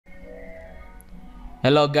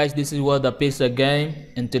Hello guys, this is World of Peace again,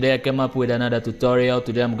 and today I came up with another tutorial.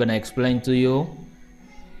 Today I'm gonna explain to you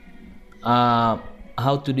how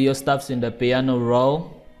to do your steps in the piano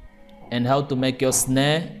roll and how to make your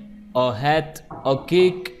snare or hat or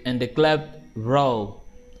kick and the clap roll.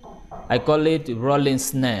 I call it rolling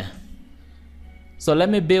snare. So let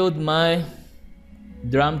me build my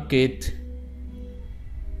drum kit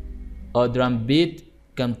or drum beat.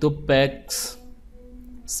 Come to packs,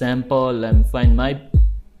 sample. Let me find my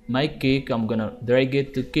kick. I'm gonna drag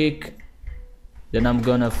it to kick, then I'm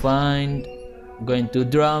gonna going to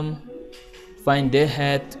drum, find the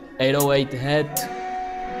hat, 808 hat,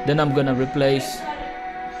 then I'm gonna replace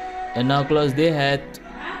and now close the hat,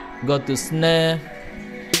 go to snare,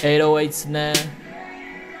 808 snare.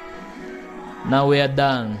 Now we are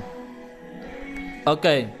done.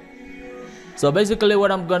 Okay, so basically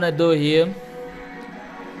what I'm gonna do here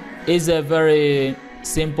is a very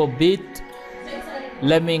simple beat.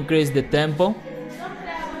 Let me increase the tempo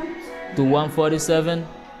to 147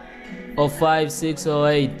 or 5, 6 or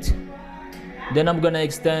 8. Then I'm gonna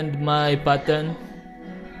extend my pattern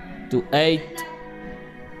to 8,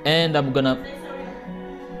 and I'm gonna,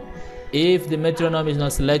 if the metronome is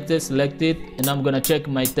not selected, select it, and I'm gonna check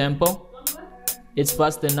my tempo. It's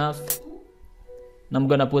fast enough. And I'm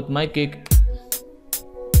gonna put my kick.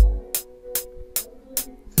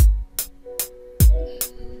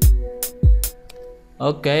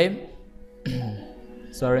 Okay.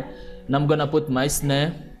 Sorry. And I'm gonna put my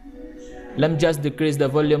snare. Let me just decrease the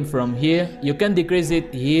volume from here. You can decrease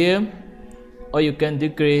it here, or you can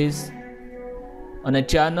decrease on a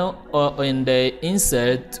channel or in the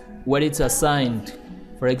insert where it's assigned.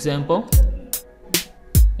 For example,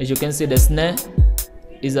 as you can see, the snare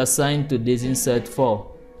is assigned to this insert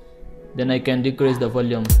 4. Then I can decrease the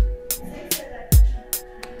volume.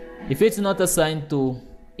 If it's not assigned to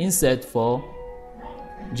insert 4,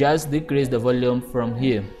 just decrease the volume from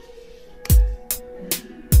here.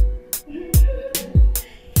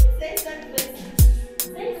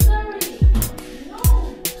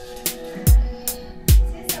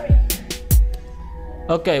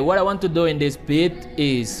 Okay, what I want to do in this beat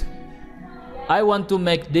is I want to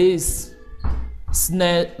make this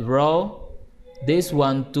snare roll, this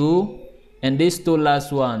 1, 2, and these 2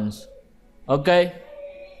 last ones. Okay,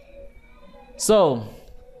 so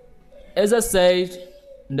as I said,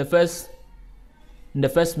 in the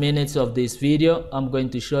first minutes of this video, I'm going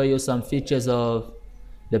to show you some features of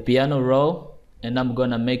the piano roll, and I'm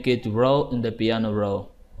gonna make it roll in the piano roll.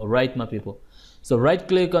 All right, my people. So right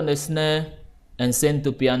click on the snare and send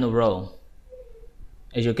to piano roll.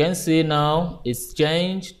 As you can see now, it's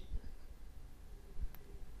changed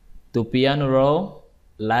to piano roll,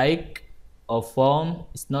 like or form.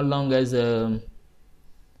 It's no longer as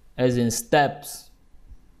in steps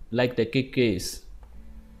like the kick is.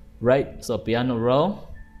 Right, so piano roll.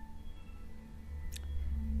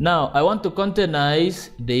 Now I want to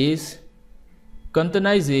containerize this.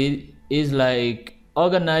 Containerize it is like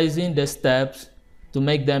organizing the steps to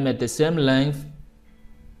make them at the same length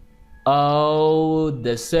or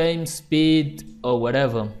the same speed or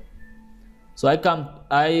whatever. So I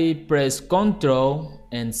press Ctrl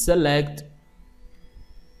and select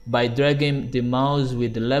by dragging the mouse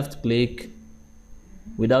with the left click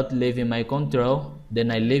without leaving my control. Then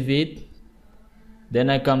I leave it. Then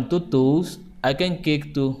I come to tools. I can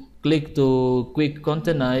click to quick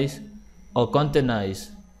containerize or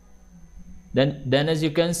containerize. Then as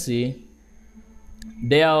you can see,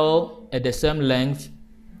 they are all at the same length.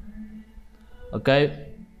 Okay,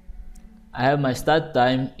 I have my start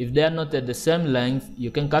time. If they are not at the same length, you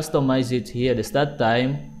can customize it here, the start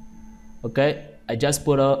time. Okay, I just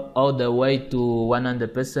put all the way to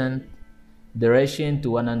 100%, duration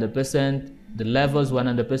to 100%, the levels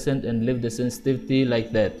 100%, and leave the sensitivity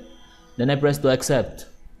like that. Then I press to accept.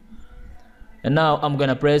 And now I'm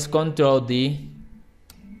gonna press Ctrl D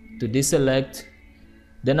to deselect.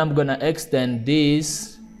 Then I'm gonna extend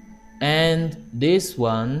this and this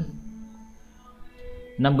one,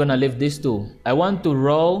 and I'm gonna leave these 2. I want to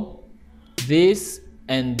roll this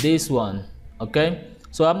and this one. Okay,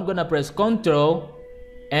 so I'm gonna press Ctrl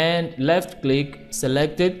and left click,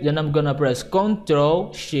 select it. Then I'm gonna press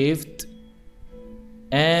Ctrl Shift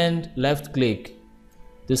and left click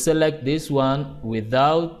to select this one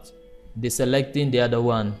without deselecting the other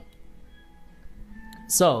one.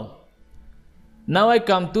 So now I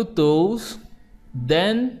come to tools,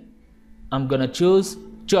 then I'm gonna choose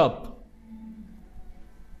chop.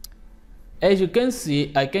 As you can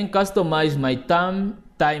see, I can customize my time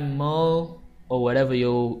mode or whatever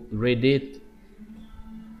you read it.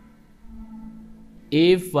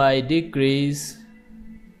 If I decrease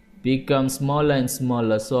become smaller and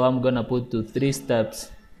smaller. So I'm gonna put to 3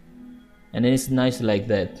 steps, and it's nice like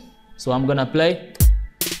that. So I'm gonna play.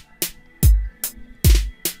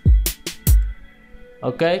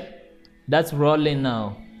 Okay, that's rolling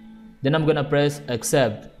now. Then I'm gonna press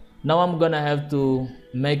accept. Now I'm gonna have to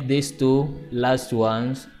make these 2 last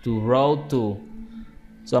ones to row 2.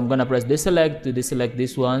 So I'm gonna press deselect to deselect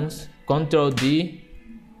these ones, Ctrl D,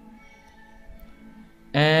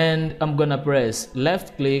 and I'm gonna press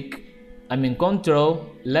Ctrl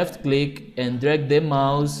left click and drag the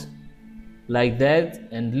mouse like that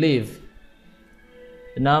and leave.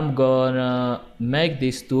 Now I'm gonna make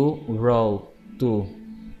these 2 row 2.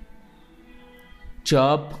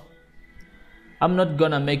 Chop. I'm not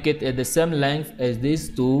gonna make it at the same length as these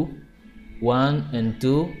 2, 1 and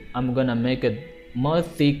 2. I'm gonna make it more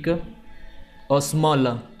thicker or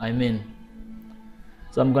smaller,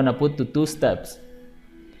 so I'm gonna put to 2 steps.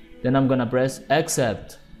 Then I'm gonna press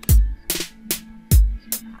accept.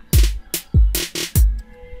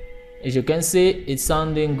 As you can see, it's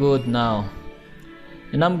sounding good now.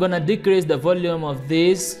 And I'm gonna decrease the volume of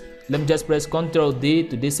this. Let me just press Ctrl D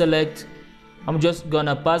to deselect. I'm just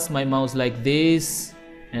gonna pass my mouse like this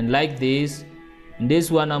and like this. And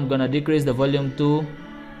this one I'm gonna decrease the volume to,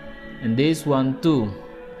 and this one too.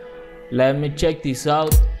 Let me check this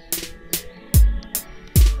out.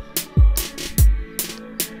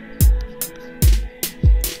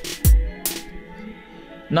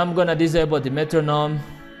 Now I'm gonna disable the metronome.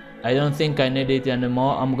 I don't think I need it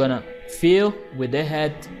anymore. I'm gonna fill with the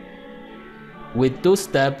head with 2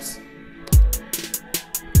 steps.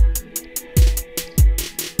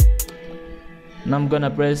 Now I'm gonna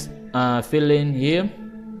press fill in here.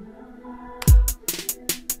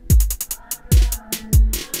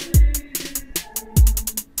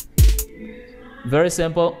 Very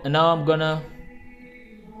simple. And now I'm gonna,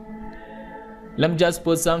 let me just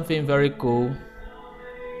put something very cool.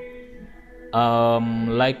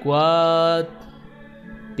 Like what?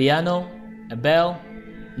 Piano? A bell?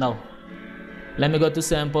 No. Let me go to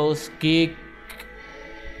samples, kick,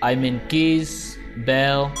 keys,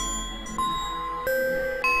 bell.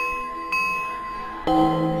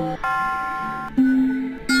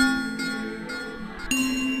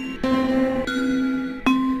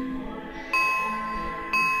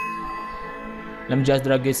 Let me just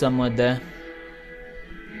drag it somewhere there.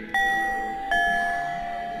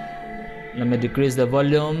 Let me decrease the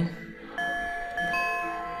volume.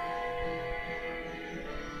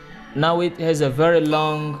 Now it has a very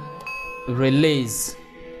long release.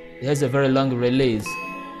 It has a very long release.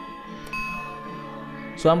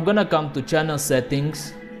 So I'm gonna come to channel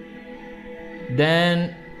settings,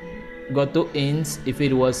 then go to ins. If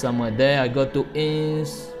it was somewhere there, I go to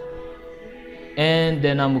ins, and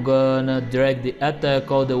then I'm gonna drag the attack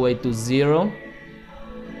all the way to 0,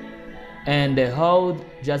 and the hold,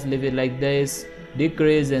 just leave it like this.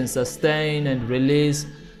 Decrease and sustain and release,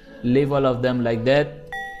 leave all of them like that.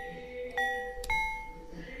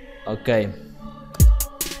 Okay.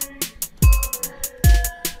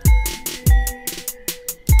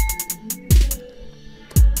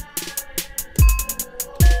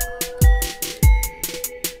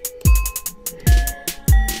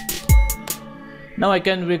 Now I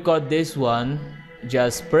can record this one.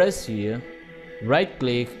 Just press here, right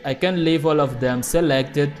click. I can leave all of them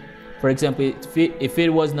selected. For example, if it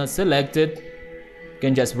was not selected, you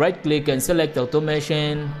can just right click and select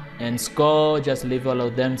automation and score. Just leave all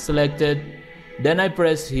of them selected. Then I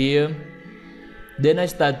press here. Then I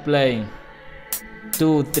start playing.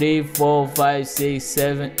 2, 3, 4, 5, 6,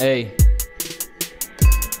 7, 8.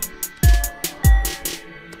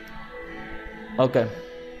 Okay.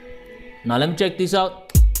 Now let me check this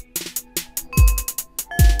out.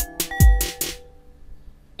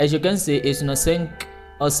 As you can see, it's not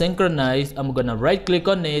synchronized. I'm gonna right click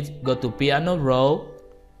on it, go to piano roll.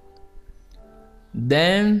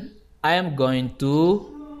 Then I am going to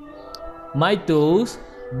my tools,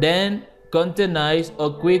 then containize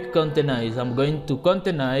or quick containize. I'm going to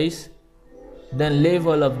containize, then leave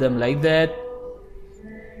all of them like that.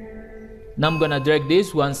 Now I'm gonna drag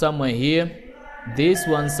this one somewhere here, this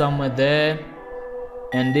one somewhere there,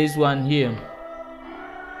 and this one here.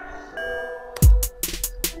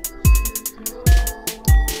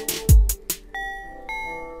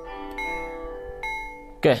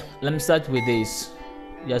 Okay, let me start with this.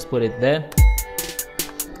 Just put it there.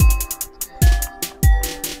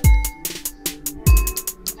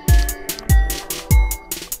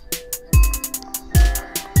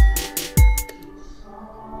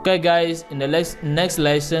 Okay guys, in the next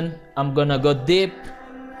lesson, I'm gonna go deep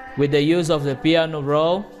with the use of the piano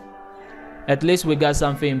roll. At least we got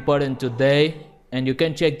something important today. and you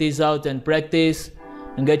can check this out and practice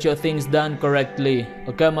and get your things done correctly.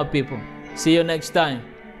 Okay, my people, see you next time.